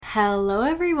Hello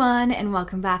everyone and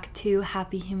welcome back to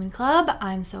Happy Human Club.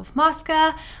 I'm Soph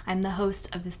Mosca. I'm the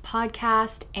host of this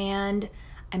podcast and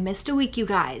I missed a week, you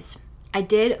guys. I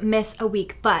did miss a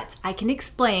week, but I can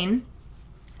explain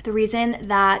the reason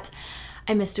that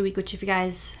I missed a week, which if you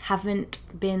guys haven't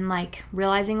been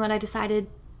realizing what I decided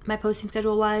my posting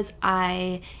schedule was,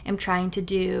 I am trying to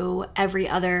do every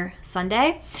other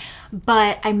Sunday,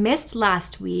 but I missed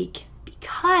last week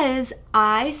because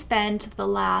I spent the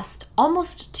last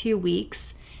almost 2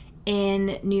 weeks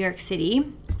in New York City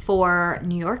for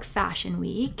New York Fashion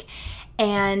Week.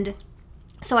 And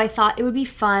so I thought it would be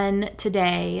fun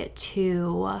today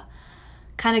to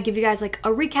kind of give you guys a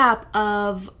recap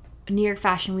of New York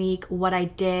Fashion Week, what I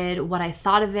did, what I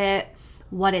thought of it,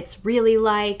 what it's really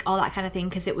like, all that kind of thing,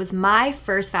 because it was my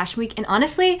first Fashion Week. And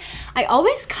honestly, I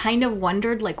always kind of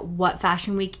wondered what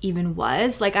Fashion Week even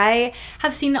was. I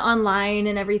have seen it online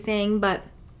and everything, but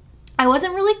I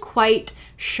wasn't really quite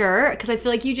sure because I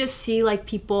feel you just see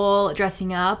people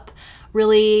dressing up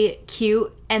really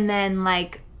cute and then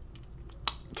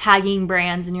tagging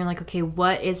brands and you're okay,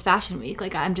 what is Fashion Week?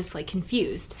 I'm just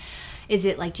confused. Is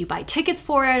it do you buy tickets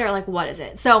for it or what is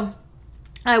it? So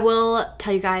I will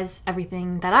tell you guys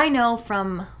everything that I know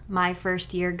from my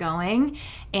first year going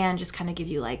and just kind of give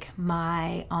you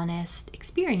my honest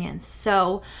experience.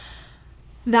 So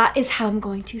that is how I'm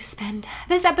going to spend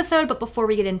this episode. But before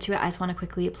we get into it, I just want to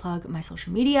quickly plug my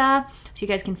social media. So you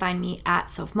guys can find me at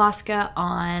Soph Mosca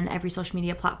on every social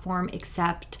media platform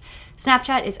except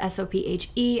Snapchat is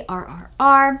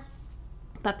SOPHERRR.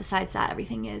 But besides that,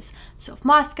 everything is Soph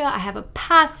Mosca. I have a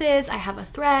Passes, I have a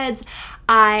Threads.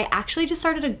 I actually just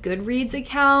started a Goodreads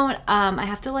account. I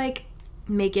have to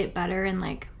make it better and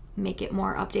make it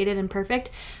more updated and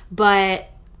perfect. But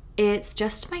it's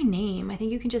just my name. I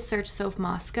think you can just search Soph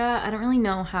Mosca. I don't really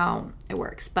know how it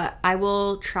works, but I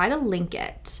will try to link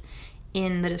it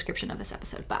in the description of this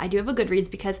episode. But I do have a Goodreads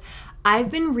because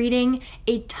I've been reading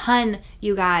a ton,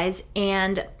 you guys,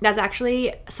 and that's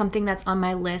actually something that's on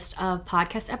my list of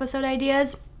podcast episode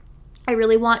ideas. I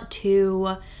really want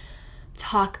to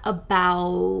talk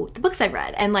about the books I've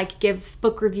read and give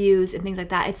book reviews and things like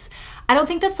that. I don't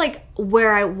think that's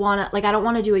where I want to, I don't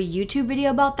want to do a YouTube video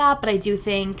about that, but I do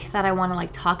think that I want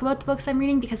to talk about the books I'm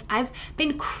reading because I've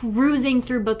been cruising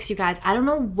through books, you guys. I don't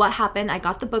know what happened. I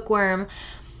got the bookworm.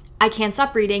 I can't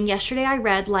stop reading. Yesterday I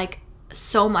read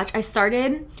so much. I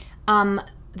started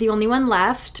The Only One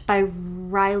Left by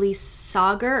Riley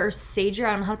Sager or Sager.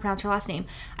 I don't know how to pronounce her last name.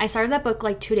 I started that book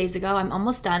 2 days ago. I'm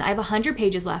almost done. I have 100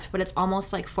 pages left, but it's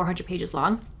almost 400 pages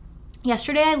long.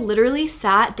 Yesterday I literally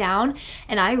sat down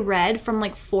and I read from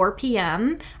 4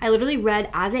 p.m. I literally read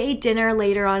as I ate dinner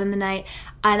later on in the night,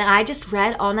 and I just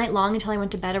read all night long until I went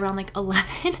to bed around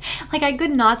 11. I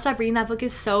could not stop reading. That book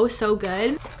is so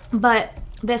good. But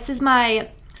this is my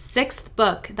 6th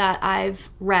book that I've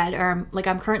read, or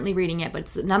I'm currently reading it, but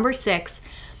it's number 6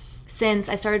 since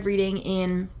I started reading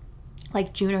in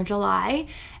June or July,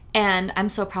 and I'm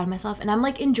so proud of myself, and I'm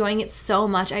enjoying it so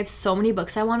much. I have so many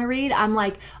books I want to read. I'm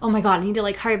oh my god, I need to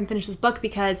hurry up and finish this book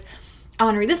because I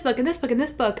want to read this book and this book and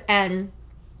this book, and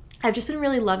I've just been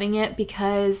really loving it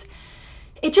because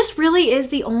it just really is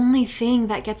the only thing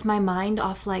that gets my mind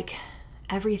off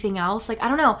everything else. I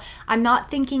don't know, I'm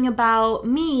not thinking about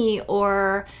me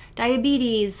or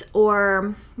diabetes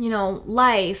or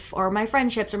life or my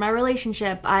friendships or my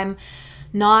relationship. I'm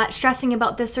not stressing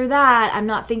about this or that. I'm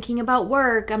not thinking about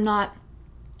work. I'm not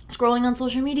scrolling on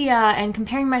social media and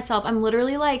comparing myself. I'm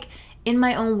literally in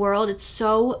my own world. It's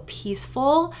so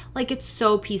peaceful. It's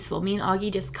so peaceful. Me and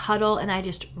Augie just cuddle and I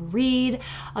just read.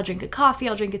 I'll drink a coffee,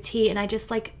 I'll drink a tea, and I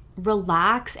just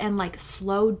relax and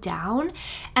slow down.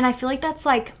 And I feel that's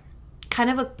kind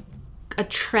of a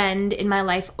trend in my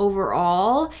life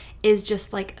overall, is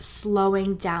just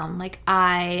slowing down.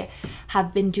 I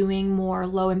have been doing more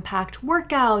low impact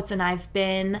workouts and I've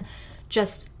been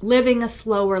just living a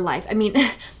slower life. I mean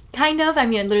I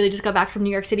literally just got back from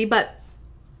New York City, but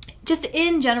just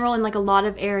in general in a lot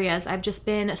of areas I've just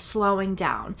been slowing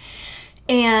down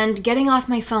and getting off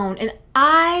my phone. And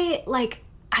I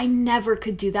never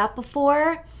could do that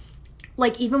before.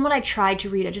 Even when I tried to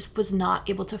read, I just was not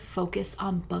able to focus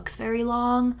on books very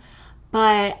long.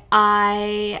 But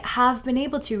I have been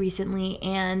able to recently,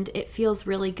 and it feels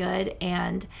really good,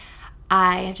 and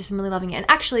I have just been really loving it. And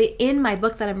actually, in my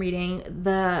book that I'm reading,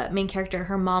 the main character,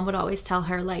 her mom would always tell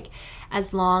her,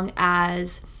 as long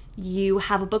as you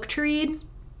have a book to read,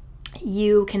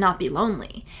 you cannot be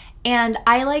lonely. And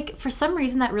I for some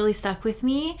reason that really stuck with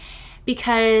me,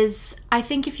 because I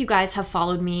think if you guys have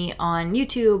followed me on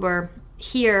YouTube or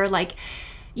here,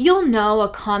 you'll know a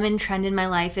common trend in my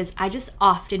life is I just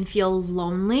often feel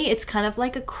lonely. It's kind of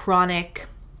like a chronic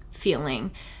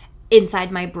feeling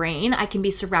inside my brain. I can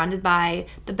be surrounded by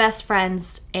the best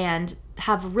friends and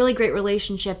have a really great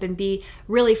relationship and be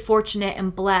really fortunate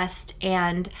and blessed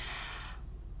and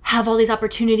have all these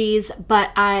opportunities,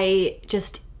 but I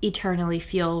just eternally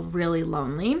feel really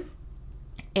lonely.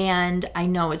 And I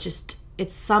know it's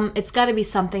got to be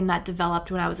something that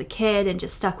developed when I was a kid and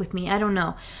just stuck with me. I don't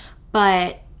know.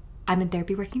 But I'm in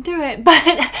therapy working through it. But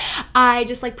I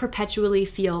just like perpetually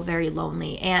feel very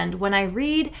lonely. And when I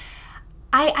read,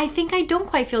 I think I don't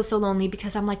quite feel so lonely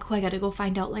because I'm like, oh, I got to go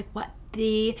find out like what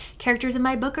the characters in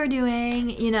my book are doing,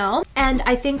 you know? And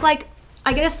I think like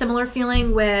I get a similar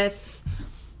feeling with,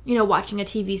 you know, watching a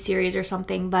TV series or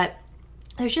something, but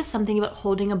there's just something about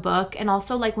holding a book. And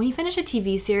also like when you finish a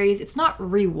TV series, it's not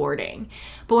rewarding,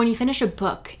 but when you finish a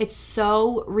book, it's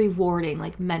so rewarding,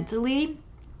 like mentally.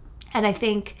 And I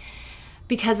think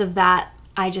because of that,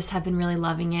 I just have been really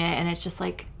loving it. And it's just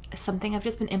like something I've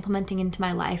just been implementing into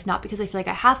my life, not because I feel like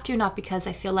I have to, not because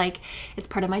I feel like it's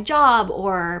part of my job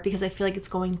or because I feel like it's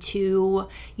going to,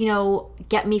 you know,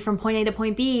 get me from point A to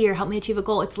point B or help me achieve a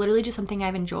goal. It's literally just something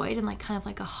I've enjoyed and like kind of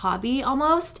like a hobby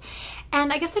almost.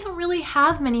 And I guess I don't really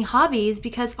have many hobbies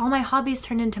because all my hobbies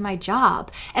turned into my job.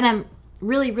 And I'm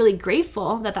really, really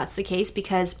grateful that that's the case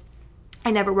because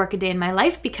I never work a day in my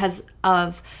life because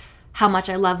of how much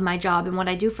I love my job and what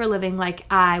I do for a living. Like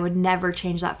I would never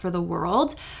change that for the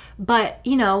world. But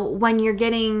you know, when your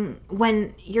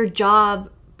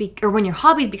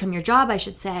hobbies become your job, I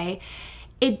should say,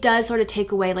 it does sort of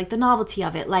take away like the novelty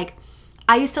of it. Like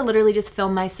I used to literally just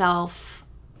film myself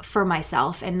for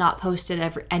myself and not post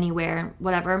it anywhere,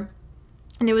 whatever.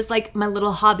 And it was like my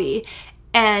little hobby.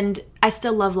 And I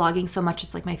still love vlogging so much.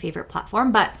 It's like my favorite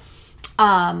platform, but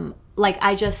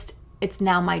it's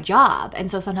now my job. And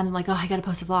so sometimes I'm like, oh, I gotta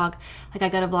post a vlog. Like I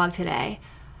gotta vlog today.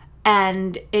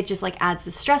 And it just like adds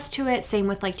the stress to it. Same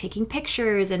with like taking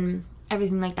pictures and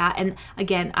everything like that. And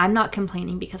again, I'm not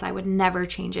complaining because I would never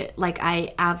change it. Like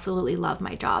I absolutely love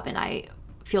my job and I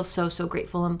feel so, so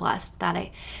grateful and blessed that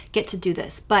I get to do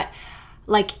this. But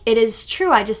like it is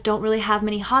true, I just don't really have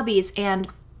many hobbies. And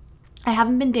I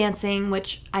haven't been dancing,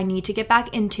 which I need to get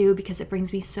back into because it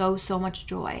brings me so, so much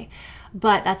joy.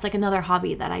 But that's like another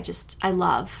hobby that I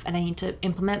love and I need to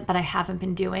implement, but I haven't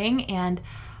been doing. And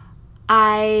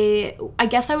I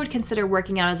guess I would consider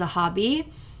working out as a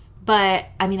hobby, but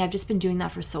I mean, I've just been doing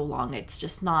that for so long. It's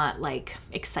just not like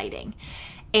exciting.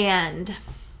 And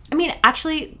I mean,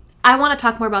 actually, I want to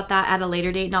talk more about that at a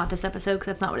later date, not this episode, because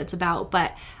that's not what it's about.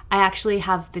 But I actually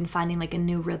have been finding like a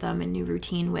new rhythm and new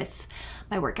routine with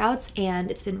my workouts,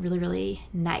 and it's been really, really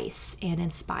nice and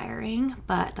inspiring.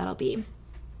 But that'll be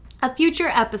a future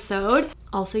episode.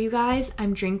 Also, you guys,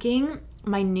 I'm drinking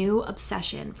my new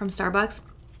obsession from Starbucks.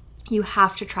 You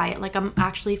have to try it. Like I'm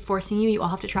actually forcing you. You all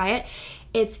have to try it.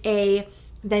 It's a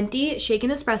venti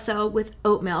shaken espresso with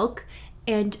oat milk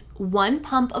and 1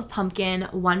 pump of pumpkin,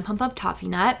 1 pump of toffee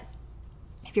nut.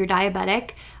 If you're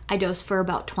diabetic, I dose for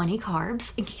about 20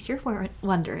 carbs, in case you're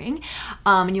wondering,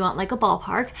 and you want like a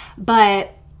ballpark.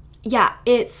 But yeah,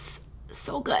 it's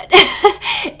so good.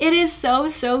 It is so,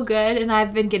 so good. And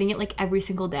I've been getting it like every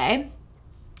single day.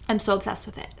 I'm so obsessed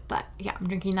with it. But yeah, I'm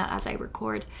drinking that as I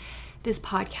record this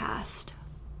podcast.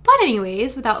 But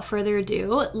anyways, without further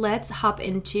ado, let's hop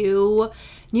into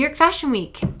New York Fashion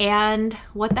Week and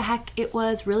what the heck it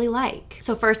was really like.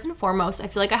 So first and foremost, I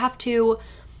feel like I have to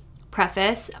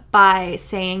preface by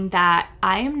saying that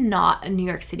I am not a New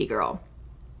York City girl.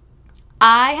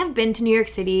 I have been to New York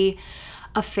City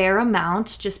a fair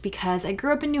amount just because I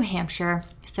grew up in New Hampshire,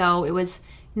 so it was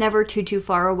never too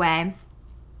far away.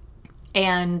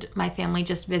 And my family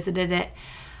just visited it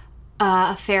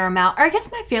a fair amount. Or I guess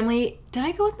did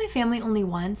I go with my family only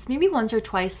once? Maybe once or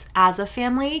twice as a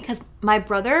family, because my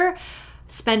brother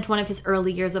spent one of his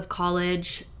early years of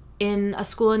college in a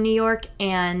school in New York,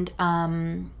 and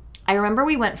I remember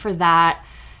we went for that.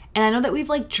 And I know that we've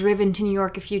like driven to New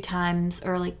York a few times,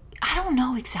 or like, I don't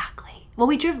know exactly. Well,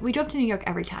 we drove to New York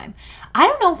every time. I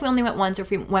don't know if we only went once or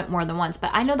if we went more than once, but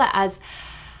I know that as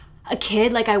a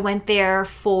kid, like I went there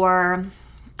for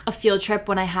a field trip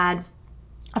when I had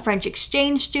a French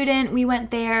exchange student. We went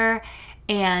there,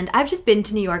 and I've just been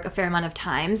to New York a fair amount of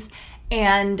times,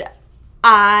 and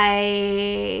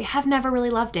I have never really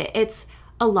loved it. It's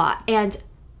a lot, and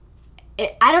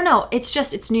I don't know,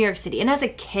 it's New York City. And as a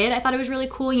kid, I thought it was really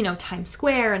cool, you know, Times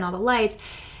Square and all the lights.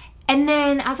 And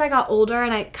then as I got older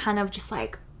and I kind of just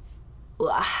like,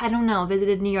 I don't know,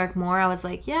 visited New York more, I was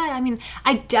like, yeah, I mean,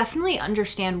 I definitely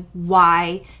understand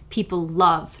why people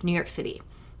love New York City.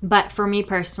 But for me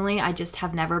personally, I just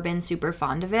have never been super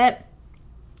fond of it.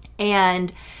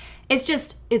 And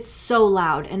it's so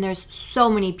loud and there's so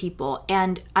many people.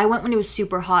 And I went when it was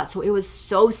super hot, so it was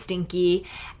so stinky.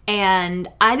 And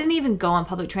I didn't even go on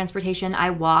public transportation.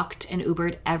 I walked and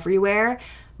Ubered everywhere.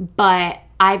 But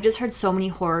I've just heard so many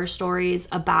horror stories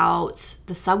about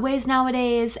the subways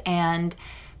nowadays and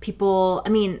people, I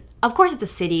mean, of course it's a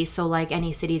city, so like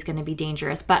any city is going to be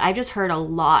dangerous. But I've just heard a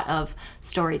lot of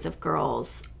stories of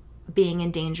girls being in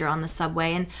danger on the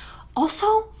subway. And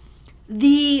also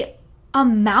the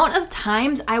amount of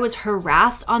times I was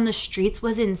harassed on the streets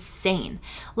was insane.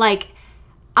 Like,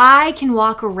 I can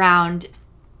walk around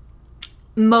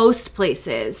most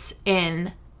places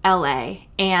in LA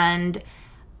and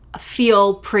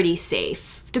feel pretty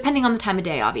safe, depending on the time of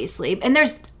day, obviously. And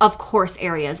there's, of course,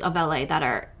 areas of LA that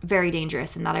are very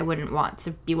dangerous and that I wouldn't want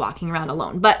to be walking around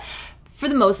alone. But for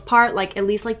the most part, like at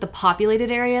least like the populated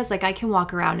areas, like I can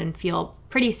walk around and feel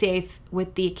pretty safe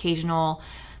with the occasional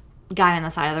guy on the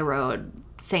side of the road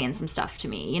saying some stuff to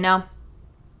me, you know?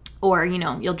 Or, you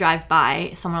know, you'll drive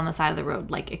by someone on the side of the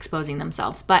road, like exposing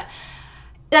themselves. But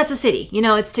that's a city, you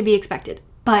know, it's to be expected.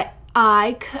 But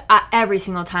every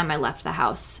single time I left the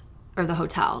house or the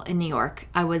hotel in New York,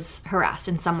 I was harassed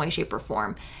in some way, shape, or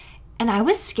form. And I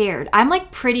was scared. I'm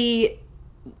like pretty,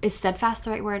 is steadfast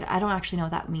the right word? I don't actually know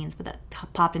what that means, but that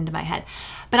popped into my head.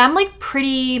 But I'm like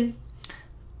pretty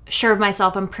sure of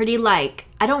myself. I'm pretty like,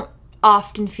 I don't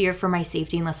often fear for my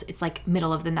safety unless it's like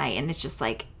middle of the night and it's just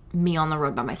like me on the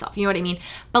road by myself. You know what I mean?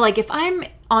 But like if I'm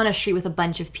on a street with a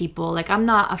bunch of people, like I'm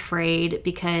not afraid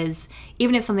because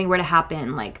even if something were to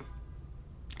happen, like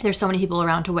there's so many people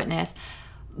around to witness.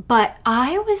 But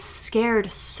I was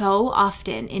scared so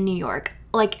often in New York.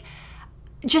 Like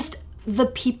just the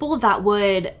people that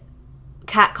would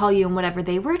catcall you and whatever,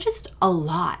 they were just a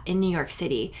lot in New York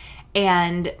City.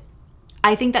 And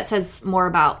I think that says more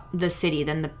about the city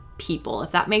than the people,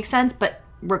 if that makes sense. But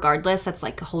regardless, that's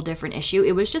like a whole different issue.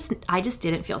 It was just, I just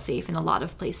didn't feel safe in a lot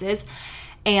of places.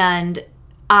 And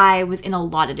I was in a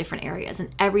lot of different areas.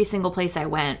 And every single place I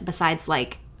went, besides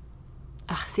like,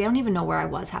 I don't even know where I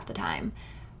was half the time.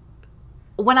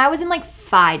 When I was in like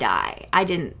Fi-Di, I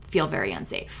didn't feel very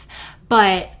unsafe.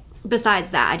 But besides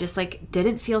that, I just like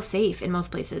didn't feel safe in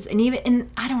most places. And even,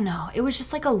 and I don't know, it was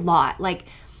just like a lot. Like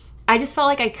I just felt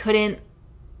like I couldn't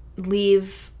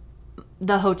leave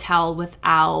the hotel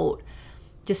without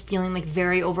just feeling like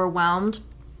very overwhelmed.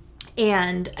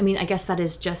 And I mean, I guess that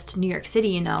is just New York City,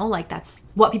 you know, like that's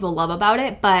what people love about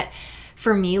it. But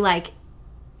for me, like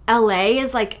LA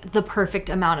is like the perfect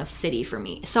amount of city for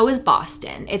me. So is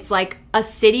Boston. It's like a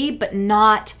city, but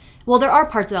not, well, there are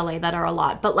parts of LA that are a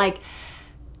lot, but like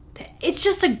it's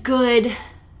just a good,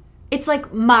 it's like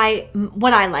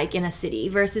what I like in a city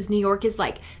versus New York is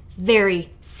like very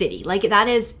city. Like that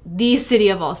is the city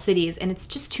of all cities and it's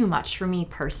just too much for me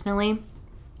personally.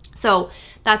 So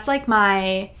that's like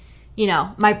my, you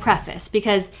know, my preface,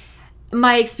 because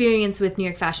my experience with New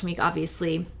York Fashion Week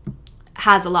obviously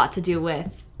has a lot to do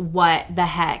with what the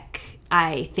heck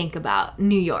I think about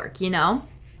New York, you know?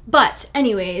 But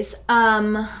anyways,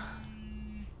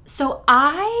 so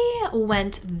I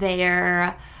went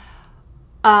there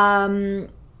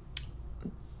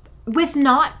with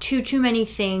not too many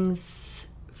things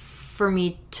for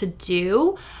me to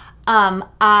do.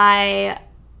 I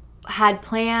had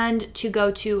planned to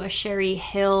go to a Sherry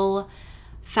Hill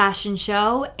fashion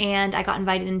show, and I got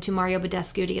invited into Mario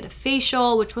Badescu to get a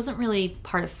facial, which wasn't really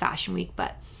part of Fashion Week,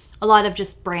 but a lot of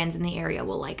just brands in the area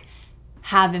will like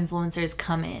have influencers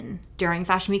come in during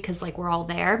Fashion Week because like we're all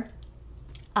there.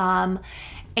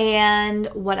 And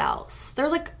what else?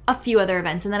 There's like a few other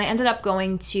events, and then I ended up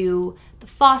going to the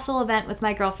Fossil event with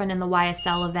my girlfriend and the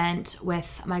YSL event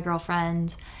with my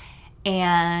girlfriend,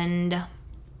 and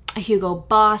a Hugo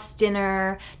Boss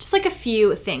dinner, just like a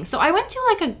few things. So I went to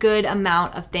like a good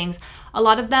amount of things. A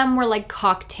lot of them were like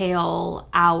cocktail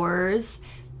hours,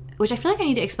 which I feel like I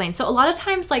need to explain. So a lot of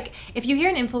times, like if you hear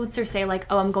an influencer say like,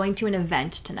 oh, I'm going to an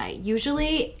event tonight,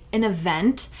 usually an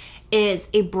event is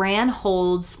a brand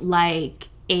holds like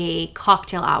a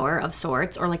cocktail hour of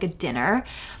sorts or like a dinner.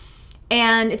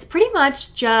 And it's pretty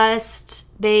much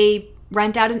just they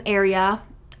rent out an area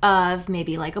of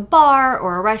maybe like a bar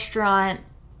or a restaurant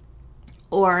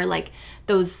or like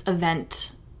those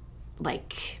event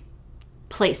like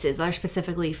places that are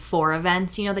specifically for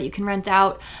events, you know, that you can rent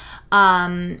out,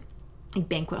 like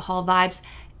banquet hall vibes.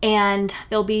 And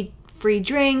there'll be free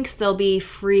drinks, there'll be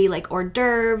free like hors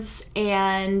d'oeuvres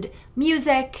and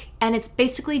music, and it's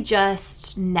basically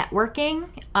just networking.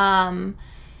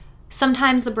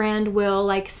 Sometimes the brand will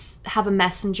like have a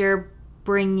messenger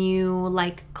bring you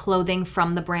like clothing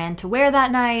from the brand to wear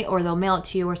that night, or they'll mail it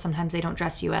to you, or sometimes they don't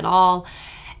dress you at all.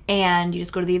 And you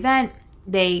just go to the event.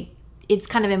 It's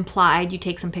kind of implied. You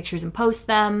take some pictures and post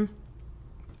them.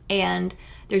 And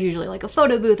there's usually like a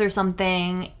photo booth or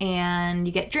something, and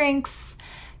you get drinks.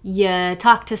 You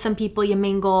talk to some people, you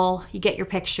mingle, you get your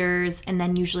pictures, and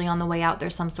then usually on the way out,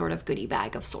 there's some sort of goodie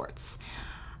bag of sorts.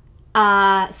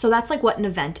 So that's like what an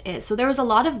event is. So there was a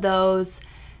lot of those.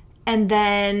 And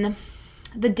then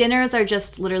the dinners are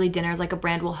just literally dinners. Like a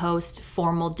brand will host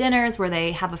formal dinners where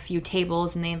they have a few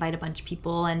tables and they invite a bunch of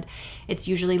people, and it's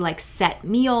usually like set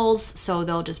meals. So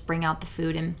they'll just bring out the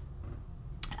food and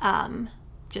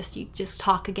you just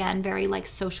talk again, very like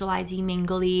socializey,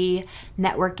 mingly,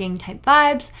 networking type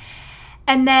vibes.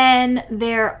 And then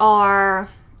there are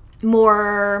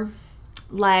more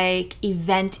like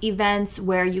events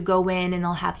where you go in and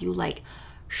they'll have you like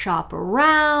shop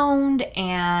around,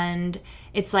 and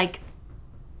it's like,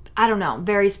 I don't know,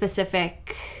 very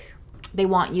specific. They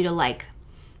want you to like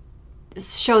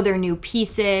show their new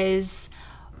pieces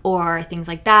or things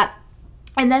like that.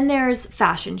 And then there's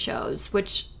fashion shows,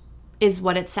 which is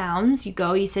what it sounds. You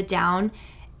go, you sit down,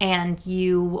 and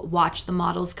you watch the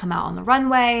models come out on the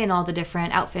runway and all the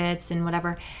different outfits and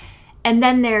whatever. And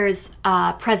then there's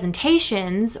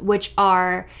presentations, which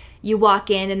are, you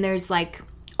walk in and there's like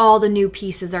all the new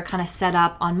pieces are kind of set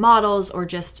up on models or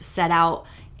just set out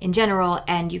in general,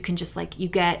 and you can just like, you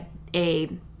get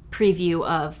a preview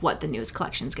of what the newest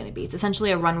collection is going to be. It's essentially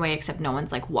a runway, except no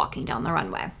one's like walking down the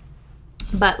runway.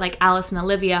 But like Alice and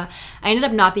Olivia, I ended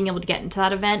up not being able to get into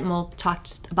that event, and we'll talk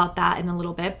about that in a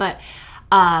little bit. But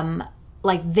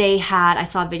like I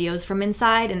saw videos from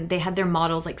inside, and they had their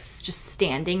models like just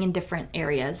standing in different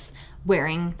areas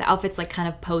wearing the outfits, like kind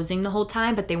of posing the whole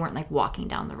time, but they weren't like walking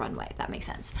down the runway, if that makes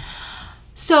sense.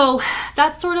 So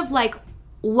that's sort of like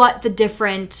what the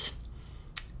different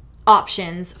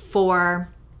options for,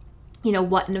 you know,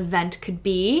 what an event could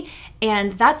be.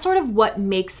 And that's sort of what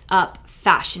makes up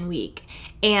Fashion Week.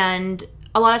 And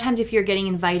a lot of times if you're getting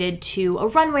invited to a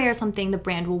runway or something, the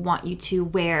brand will want you to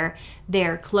wear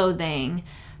their clothing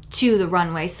to the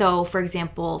runway. So for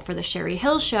example, for the Sherry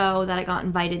Hill show that I got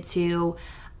invited to,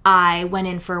 I went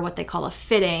in for what they call a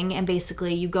fitting, and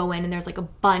basically you go in and there's like a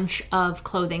bunch of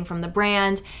clothing from the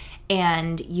brand,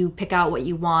 and you pick out what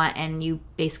you want and you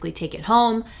basically take it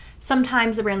home.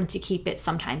 Sometimes the brand lets you keep it,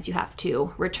 sometimes you have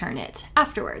to return it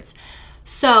afterwards.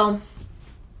 So,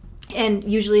 and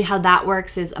usually how that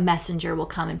works is a messenger will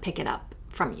come and pick it up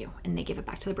from you and they give it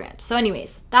back to the brand. So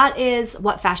anyways, that is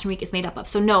what Fashion Week is made up of.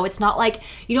 So no, it's not like,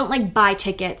 you don't like buy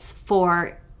tickets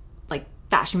for like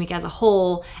Fashion Week as a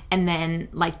whole and then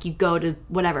like you go to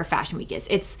whatever Fashion Week is.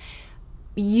 It's,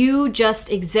 you just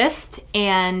exist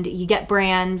and you get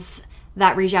brands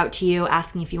that reach out to you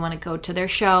asking if you want to go to their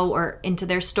show or into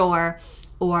their store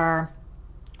or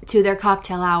to their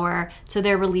cocktail hour, to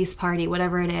their release party,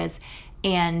 whatever it is,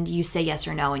 and you say yes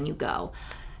or no and you go.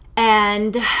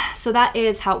 And so that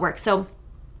is how it works. So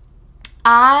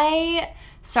I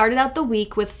started out the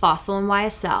week with Fossil and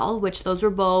YSL, which those were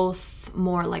both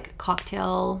more like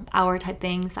cocktail hour type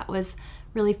things. That was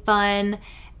really fun.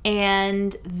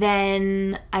 And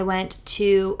then I went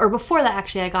to, or before that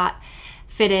actually, I got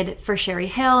fitted for Sherry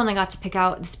Hill and I got to pick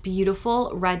out this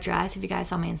beautiful red dress. If you guys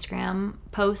saw my Instagram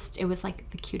post, it was like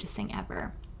the cutest thing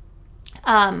ever.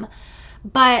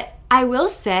 But I will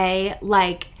say,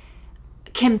 like,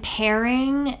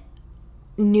 comparing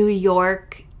New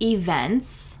York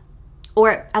events,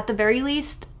 or at the very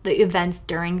least, the events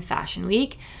during Fashion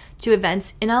Week to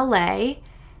events in LA,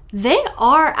 they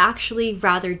are actually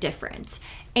rather different.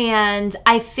 And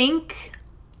I think,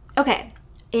 okay,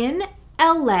 in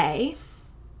LA,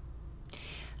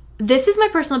 this is my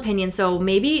personal opinion, so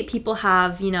maybe people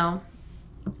have, you know,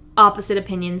 opposite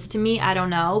opinions to me, I don't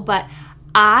know, but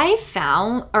I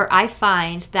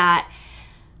find that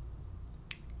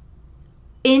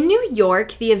in New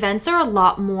York, the events are a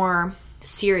lot more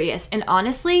serious and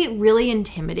honestly really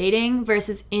intimidating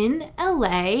versus in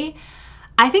LA.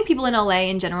 I think people in LA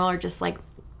in general are just like,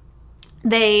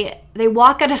 they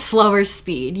walk at a slower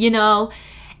speed, you know,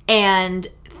 and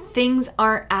things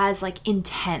aren't as like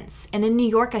intense. And in New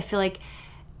York, I feel like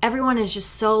everyone is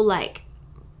just so like,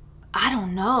 I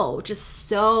don't know, it's just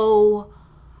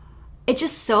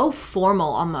so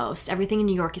formal almost. Everything in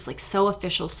New York is like so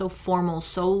official, so formal,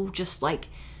 so just like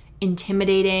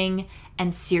intimidating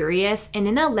and serious. And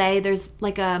in LA, there's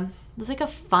like a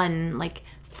fun, like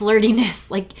flirtiness,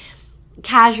 like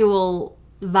casual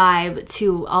vibe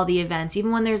to all the events,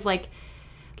 even when there's like,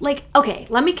 okay,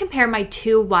 let me compare my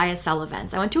two YSL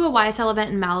events. I went to a YSL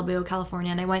event in Malibu,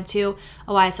 California, and I went to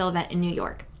a YSL event in New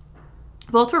York.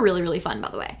 Both were really, really fun, by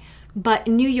the way. But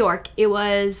in New York, it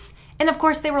was, and of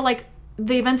course they were like,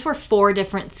 the events were 4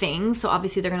 different things. So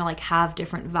obviously they're going to like have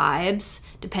different vibes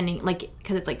depending, like,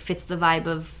 because it's like fits the vibe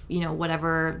of, you know,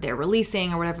 whatever they're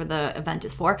releasing or whatever the event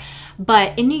is for.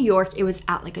 But in New York, it was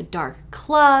at like a dark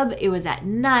club. It was at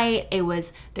night.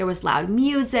 There was loud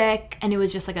music, and it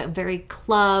was just like a very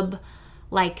club,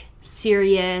 like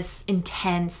serious,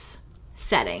 intense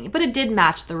setting. But it did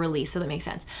match the release, so that makes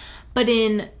sense. But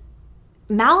in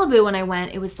Malibu, when I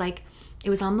went, it was like, it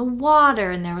was on the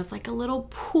water, and there was like a little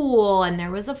pool, and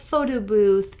there was a photo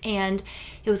booth, and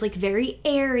it was like very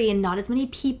airy, and not as many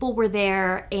people were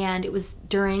there, and it was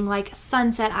during like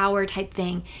sunset hour type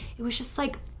thing. It was just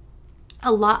like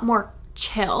a lot more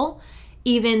chill,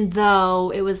 even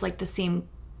though it was like the same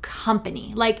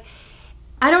company. Like,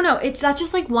 I don't know, that's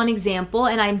just like one example,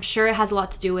 and I'm sure it has a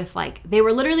lot to do with like, they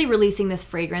were literally releasing this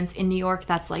fragrance in New York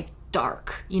that's like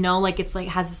dark, you know, like it's like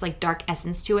has this like dark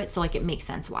essence to it, so like it makes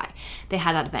sense why they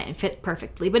had that event. It fit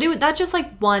perfectly. But that's just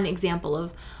like one example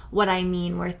of what I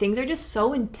mean, where things are just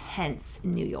so intense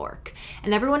in New York,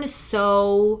 and everyone is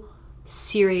so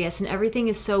serious, and everything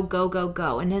is so go go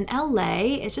go. And in LA,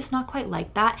 it's just not quite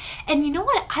like that. And you know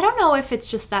what, I don't know if it's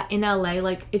just that in LA,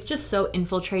 like it's just so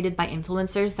infiltrated by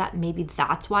influencers that maybe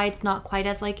that's why it's not quite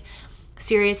as like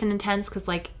serious and intense, because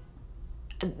like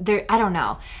there, I don't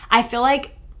know, I feel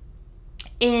like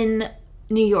in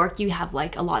New York, you have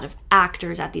like a lot of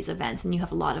actors at these events, and you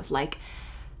have a lot of like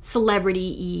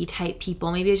celebrity-y type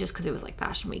people. Maybe it's just because it was like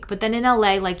Fashion Week. But then in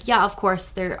LA, like, yeah, of course,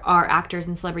 there are actors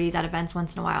and celebrities at events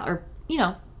once in a while, or, you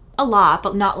know, a lot,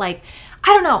 but not like, I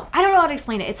don't know how to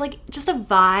explain it. It's like just a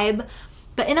vibe.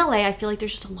 But in LA, I feel like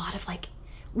there's just a lot of like,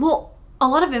 well, a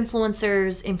lot of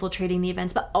influencers infiltrating the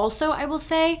events, but also I will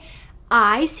say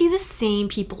I see the same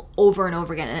people over and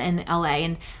over again in LA,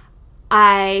 and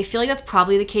I feel like that's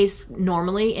probably the case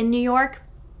normally in New York,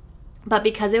 but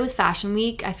because it was Fashion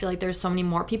Week, I feel like there's so many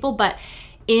more people. But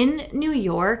in New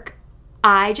York,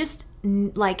 I just,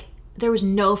 like, there was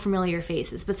no familiar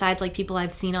faces besides, like, people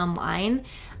I've seen online.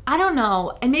 I don't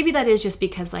know, and maybe that is just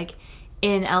because, like,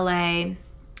 in LA,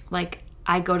 like,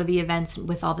 I go to the events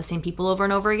with all the same people over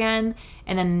and over again,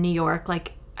 and then in New York,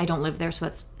 like, I don't live there, so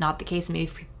that's not the case.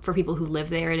 Maybe for people who live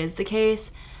there, it is the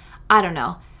case. I don't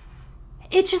know.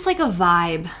 It's just like a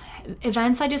vibe.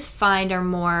 Events I just find are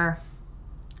more,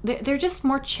 they're just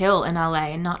more chill in LA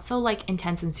and not so like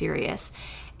intense and serious.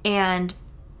 And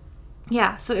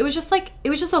yeah, so it was just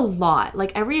a lot.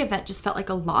 Like every event just felt like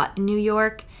a lot in New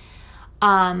York.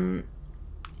 And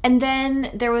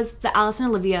then there was the Alice and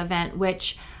Olivia event,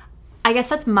 which I guess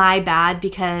that's my bad,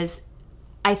 because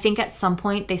I think at some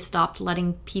point they stopped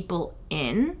letting people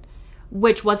in,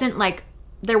 which wasn't like,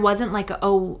 there wasn't like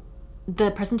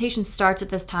the presentation starts at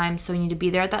this time, so you need to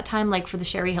be there at that time. Like for the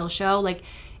Sherry Hill show, like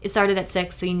it started at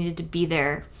 6, so you needed to be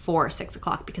there for 6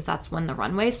 o'clock because that's when the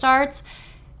runway starts.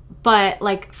 But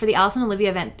like for the Alice and Olivia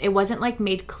event, it wasn't like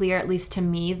made clear, at least to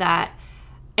me, that,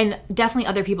 and definitely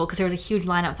other people, because there was a huge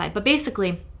line outside. But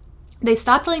basically, they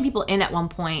stopped letting people in at one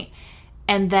point,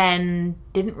 and then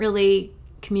didn't really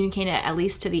communicate it at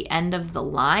least to the end of the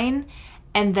line.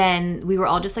 And then we were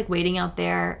all just like waiting out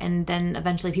there, and then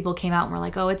eventually people came out and were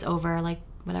like, oh, it's over, like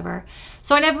whatever.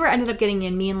 So I never ended up getting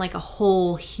in, me and like a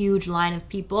whole huge line of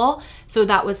people. So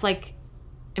that was like,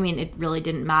 I mean, it really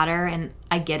didn't matter, and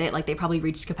I get it, like they probably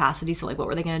reached capacity, so like what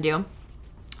were they gonna do?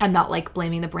 I'm not like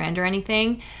blaming the brand or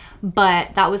anything,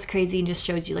 but that was crazy, and just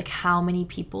shows you like how many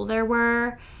people there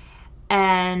were.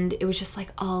 And it was just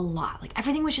like a lot, like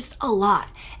everything was just a lot.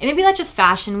 And maybe that's just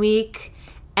Fashion Week,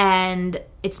 and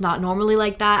it's not normally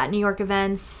like that at New York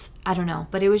events. I don't know,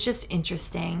 but it was just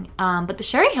interesting. But the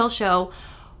Sherry Hill show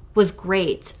was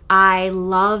great. I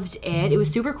loved it. It was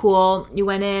super cool. You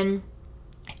went in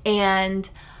and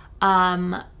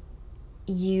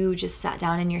you just sat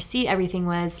down in your seat. Everything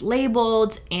was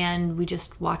labeled, and we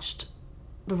just watched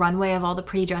the runway of all the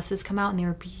pretty dresses come out, and they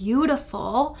were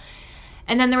beautiful.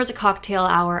 And then there was a cocktail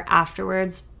hour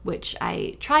afterwards, which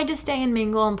I tried to stay and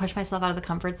mingle and push myself out of the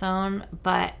comfort zone,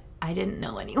 but I didn't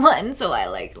know anyone, so I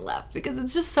like left because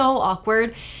it's just so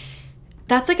awkward.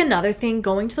 That's like another thing.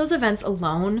 Going to those events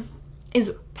alone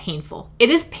is painful. It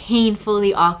is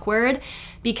painfully awkward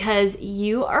because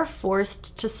you are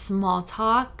forced to small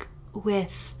talk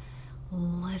with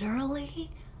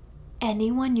literally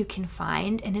anyone you can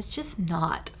find, and it's just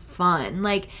not fun.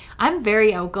 Like, I'm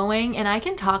very outgoing and I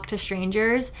can talk to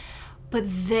strangers, but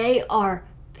they are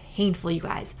painful, you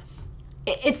guys.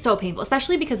 It's so painful,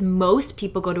 especially because most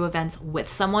people go to events with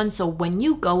someone. So when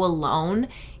you go alone,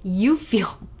 you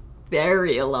feel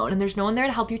very alone, and there's no one there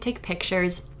to help you take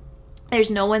pictures. There's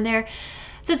no one there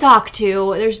to talk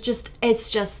to. It's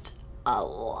just a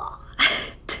lot.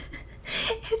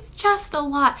 It's just a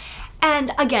lot.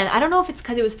 And again, I don't know if it's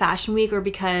because it was Fashion Week or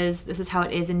because this is how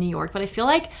it is in New York, but I feel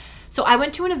like, so I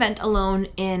went to an event alone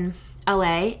in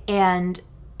LA, and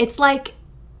it's like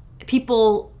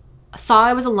people saw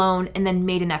I was alone and then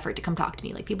made an effort to come talk to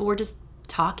me. Like people were just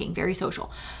talking, very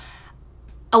social.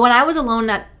 When I was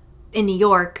alone in New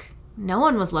York, no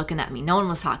one was looking at me. No one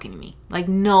was talking to me. Like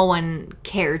no one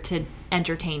cared to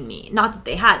entertain me. Not that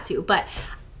they had to, but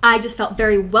I just felt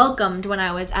very welcomed when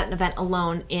I was at an event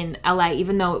alone in LA,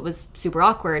 even though it was super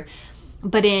awkward.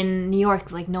 But in New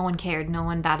York, like no one cared. No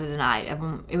one batted an eye.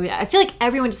 I feel like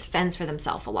everyone just fends for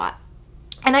themselves a lot.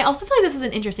 And I also feel like this is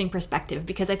an interesting perspective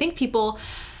because I think people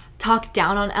talk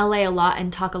down on LA a lot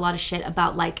and talk a lot of shit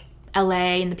about like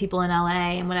LA and the people in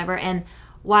LA and whatever. And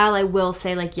while I will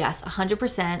say like, yes,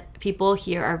 100% people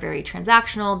here are very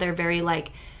transactional. They're very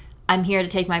like, I'm here to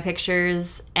take my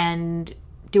pictures and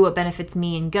do what benefits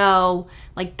me and go.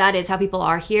 Like that is how people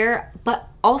are here. But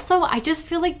also I just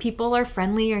feel like people are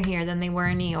friendlier here than they were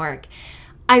in New York.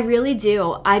 I really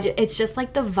do. It's just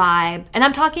like the vibe. And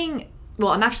I'm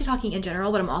actually talking in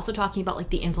general, but I'm also talking about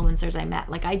like the influencers I met.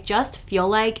 Like I just feel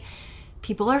like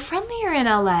people are friendlier in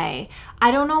LA.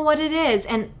 I don't know what it is.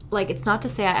 And like, it's not to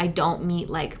say I don't meet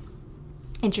like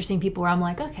interesting people where I'm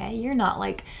like, okay, you're not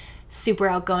like super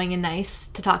outgoing and nice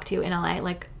to talk to in LA.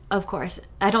 Like, of course,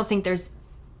 I don't think there's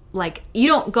like, you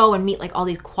don't go and meet like all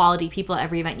these quality people at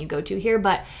every event you go to here,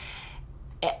 but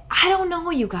I don't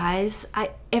know, you guys.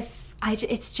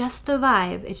 It's just the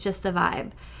vibe. It's just the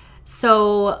vibe.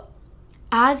 So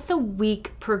as the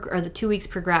the 2 weeks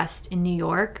progressed in New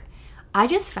York, I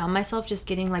just found myself just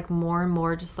getting like more and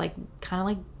more just like kind of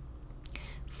like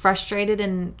frustrated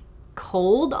and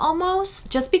cold almost,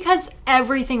 just because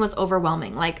everything was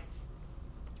overwhelming. Like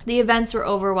the events were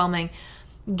overwhelming.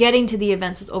 Getting to the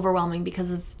events was overwhelming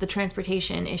because of the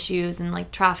transportation issues and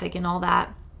like traffic and all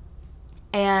that.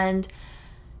 And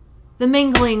the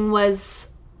mingling was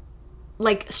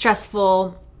like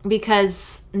stressful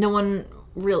because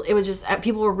it was just,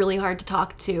 people were really hard to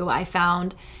talk to, I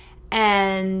found.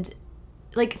 And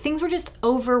like things were just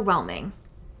overwhelming.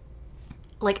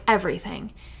 Like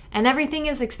everything. And everything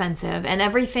is expensive and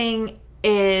everything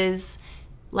is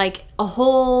like a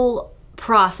whole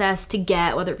process to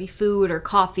get, whether it be food or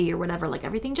coffee or whatever. Like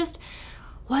everything just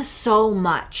was so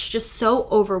much, just so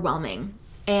overwhelming.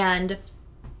 And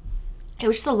it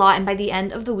was just a lot. And by the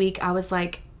end of the week, I was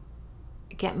like,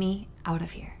 get me out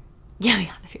of here. Get me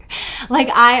out of here. Like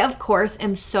I, of course,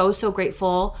 am so, so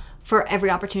grateful for every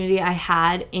opportunity I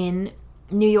had in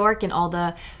New York and all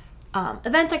the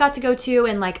events I got to go to.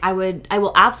 And like I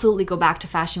will absolutely go back to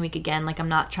Fashion Week again. Like I'm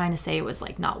not trying to say it was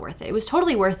like not worth it. It was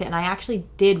totally worth it. And I actually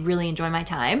did really enjoy my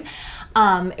time.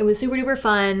 It was super duper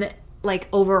fun. Like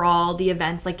overall the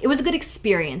events, like it was a good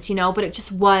experience, you know, but it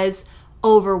just was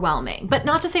overwhelming. But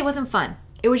not to say it wasn't fun.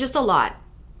 It was just a lot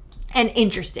and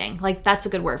interesting. Like that's a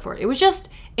good word for it. It was just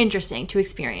interesting to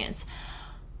experience.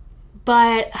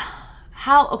 But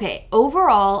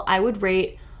overall I would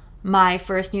rate my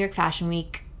first New York Fashion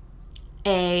Week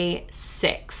a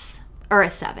 6 or a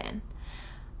 7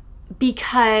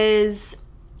 because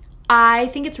I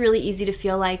think it's really easy to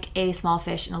feel like a small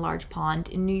fish in a large pond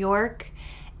in New York.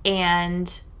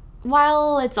 And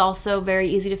while it's also very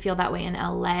easy to feel that way in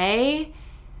LA,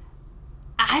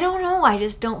 I don't know, I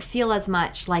just don't feel as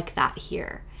much like that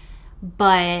here.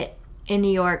 But in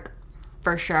New York,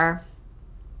 for sure.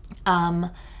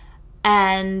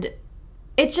 And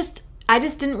it's just, I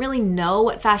just didn't really know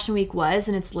what Fashion Week was,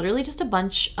 and it's literally just a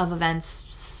bunch of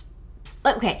events.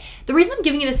 Okay, the reason I'm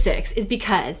giving it a 6 is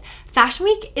because Fashion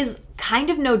Week is kind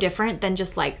of no different than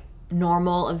just like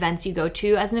normal events you go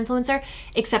to as an influencer,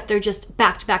 except they're just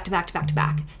back to back to back to back to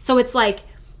back. So it's like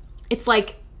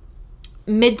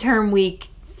midterm week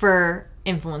for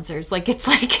influencers. Like it's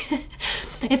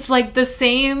like the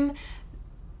same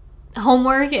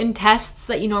homework and tests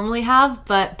that you normally have,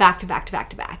 but back to back to back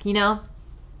to back, you know?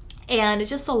 And it's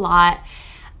just a lot.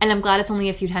 And I'm glad it's only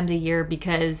a few times a year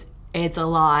because it's a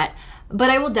lot. But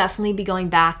I will definitely be going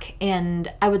back, and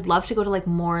I would love to go to like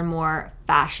more and more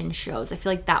fashion shows. I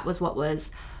feel like that was what was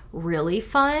really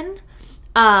fun.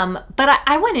 But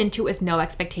I went into it with no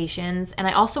expectations, and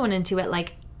I also went into it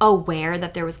like aware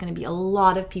that there was going to be a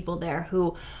lot of people there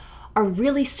who are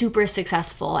really super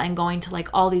successful and going to like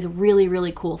all these really,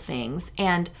 really cool things.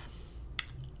 And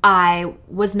I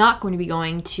was not going to be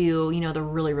going to, you know, the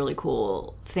really, really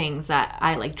cool things that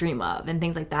I like dream of and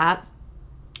things like that.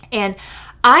 And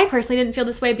I personally didn't feel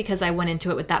this way because I went into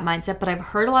it with that mindset, but I've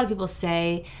heard a lot of people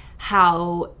say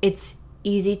how it's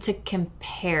easy to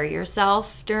compare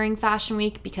yourself during Fashion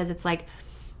Week because it's like,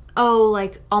 oh,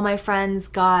 like all my friends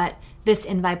got this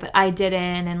invite, but I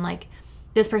didn't, and like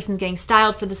this person's getting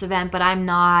styled for this event, but I'm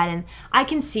not. And I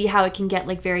can see how it can get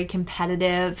like very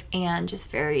competitive and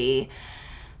just very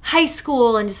high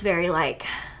school and just very like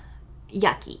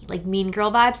yucky, like mean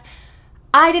girl vibes.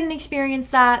 I didn't experience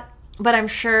that, but I'm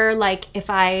sure like if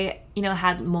I,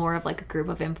 had more of like a group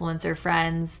of influencer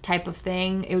friends type of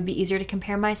thing, it would be easier to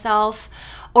compare myself.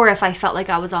 Or if I felt like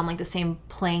I was on like the same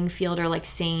playing field or like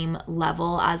same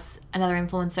level as another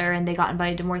influencer and they got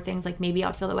invited to more things, like maybe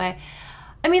I'd feel that way.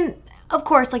 I mean, of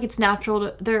course, like it's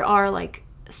natural there are like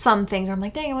some things where I'm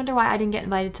like, dang, I wonder why I didn't get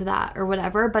invited to that or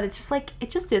whatever. But it's just like, it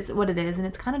just is what it is. And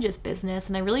it's kind of just business.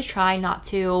 And I really try not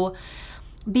to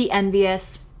be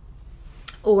envious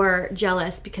or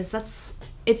jealous because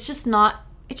it's just not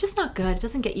good. It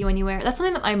doesn't get you anywhere. That's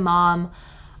something that my mom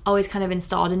always kind of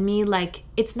installed in me. Like,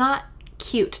 it's not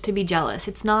cute to be jealous.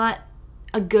 It's not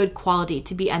a good quality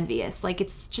to be envious. Like,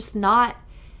 it's not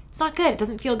good. It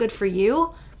doesn't feel good for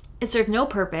you. It serves no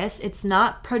purpose. It's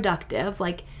not productive.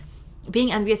 Like,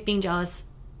 being envious, being jealous,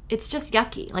 it's just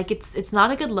yucky. Like, it's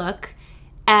not a good look,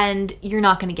 and you're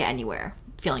not going to get anywhere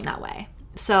feeling that way.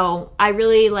 So I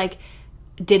really like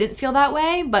didn't feel that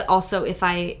way, but also if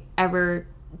I ever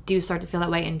do start to feel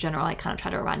that way in general, I kind of try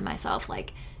to remind myself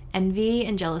like envy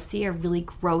and jealousy are really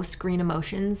gross green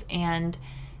emotions, and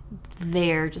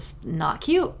they're just not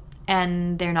cute,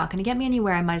 and they're not going to get me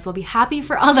anywhere. I might as well be happy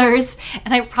for others,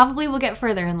 and I probably will get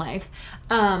further in life.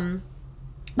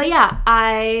 But yeah,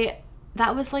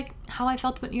 that was like how I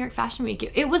felt about New York Fashion Week.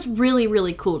 It was really,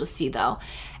 really cool to see though.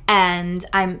 And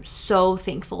I'm so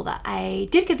thankful that I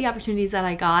did get the opportunities that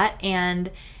I got.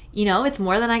 And, it's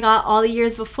more than I got all the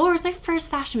years before. It's my first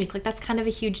fashion week. Like, that's kind of a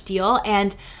huge deal.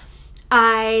 And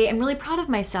I am really proud of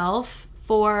myself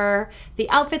for the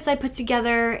outfits I put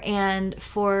together and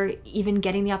for even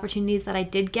getting the opportunities that I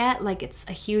did get. Like, it's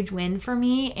a huge win for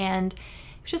me. And it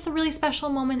was just a really special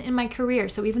moment in my career.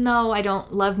 So even though I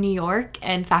don't love New York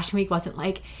and Fashion Week wasn't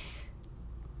like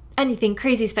anything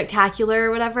crazy spectacular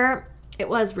or whatever, it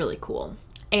was really cool.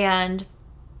 And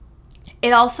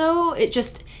it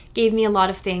just gave me a lot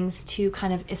of things to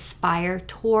kind of aspire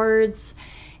towards,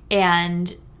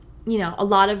 and a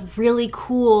lot of really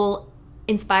cool,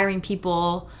 inspiring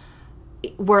people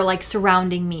were like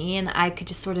surrounding me, and I could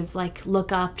just sort of like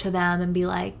look up to them and be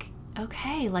like,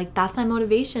 okay, like that's my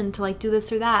motivation to like do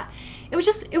this or that. It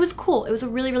was cool. It was a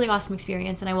really, really awesome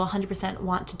experience, and I will 100%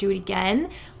 want to do it again.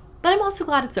 But I'm also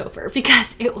glad it's over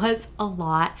because it was a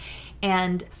lot.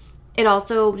 And it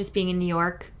also, just being in New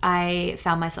York, I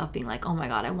found myself being like, oh my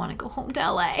God, I want to go home to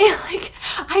LA. Like,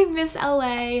 I miss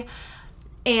LA.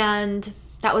 And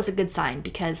that was a good sign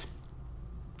because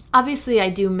obviously I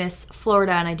do miss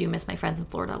Florida, and I do miss my friends in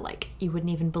Florida like you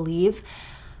wouldn't even believe.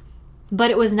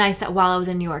 But it was nice that while I was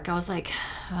in New York, I was like,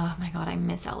 oh my God, I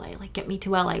miss LA. Like, get me to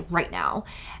LA right now.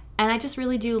 And I just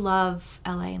really do love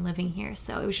LA and living here.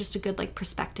 So it was just a good like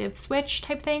perspective switch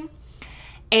type thing.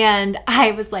 And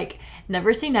I was like,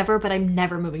 never say never, but I'm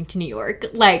never moving to New York.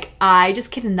 Like, I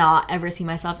just cannot ever see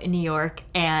myself in New York.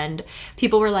 And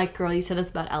people were like, girl, you said this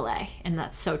about LA. And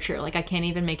that's so true. Like, I can't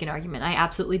even make an argument. I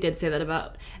absolutely did say that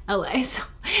about LA. So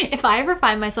if I ever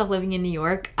find myself living in New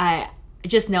York, I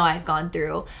just know I've gone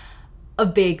through a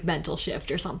big mental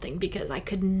shift or something, because I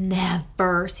could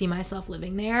never see myself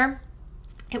living there.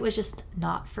 It was just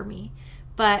not for me.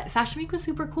 But Fashion Week was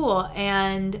super cool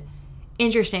and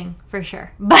interesting for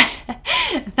sure. But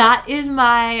that is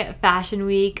my Fashion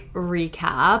Week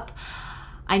recap.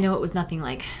 I know it was nothing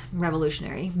like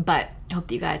revolutionary, but I hope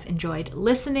that you guys enjoyed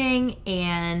listening,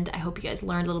 and I hope you guys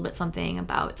learned a little bit something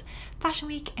about Fashion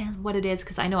Week and what it is,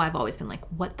 because I know I've always been like,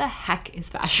 what the heck is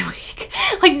Fashion Week?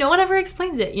 Like, no one ever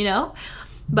explains it,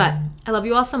 But I love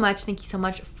you all so much. Thank you so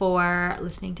much for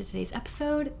listening to today's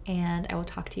episode, and I will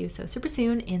talk to you so super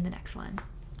soon in the next one.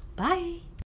 Bye.